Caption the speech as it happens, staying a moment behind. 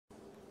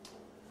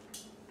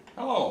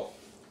Hello,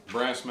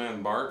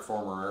 Brassman Bart,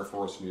 former Air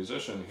Force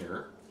musician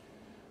here.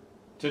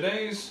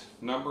 Today's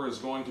number is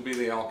going to be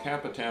the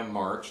Capitan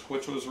March,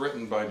 which was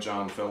written by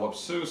John Phillip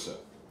Sousa.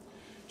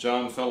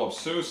 John Phillip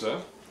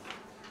Sousa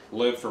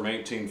lived from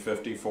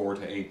 1854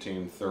 to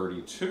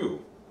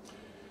 1832.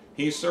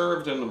 He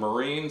served in the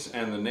Marines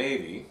and the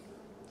Navy.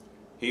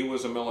 He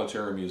was a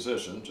military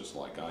musician, just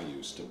like I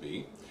used to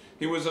be.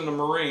 He was in the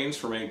Marines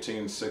from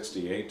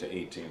 1868 to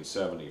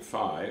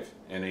 1875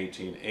 and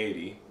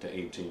 1880 to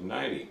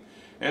 1890.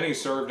 And he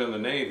served in the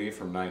Navy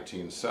from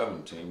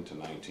 1917 to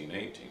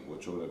 1918,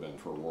 which would have been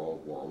for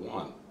World War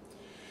I.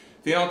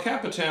 The El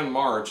Capitan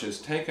March is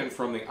taken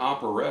from the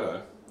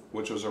operetta,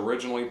 which was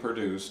originally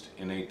produced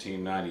in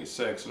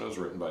 1896 and was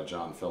written by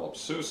John Phillip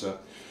Sousa.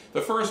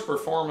 The first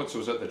performance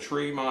was at the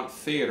Tremont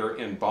Theater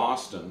in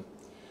Boston.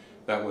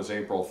 That was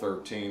April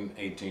 13,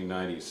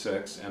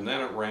 1896, and then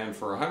it ran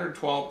for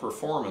 112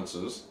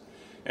 performances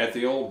at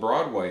the Old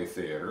Broadway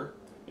Theater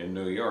in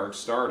New York,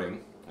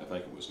 starting, I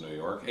think it was New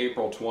York,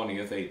 April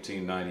 20th,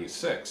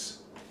 1896.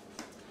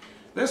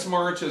 This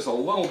march is a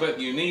little bit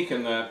unique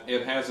in that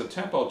it has a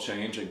tempo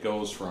change. It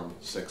goes from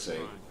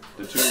 6/8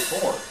 to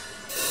 2/4.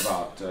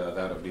 About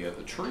that would be at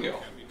the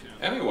trio.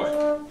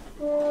 Anyway,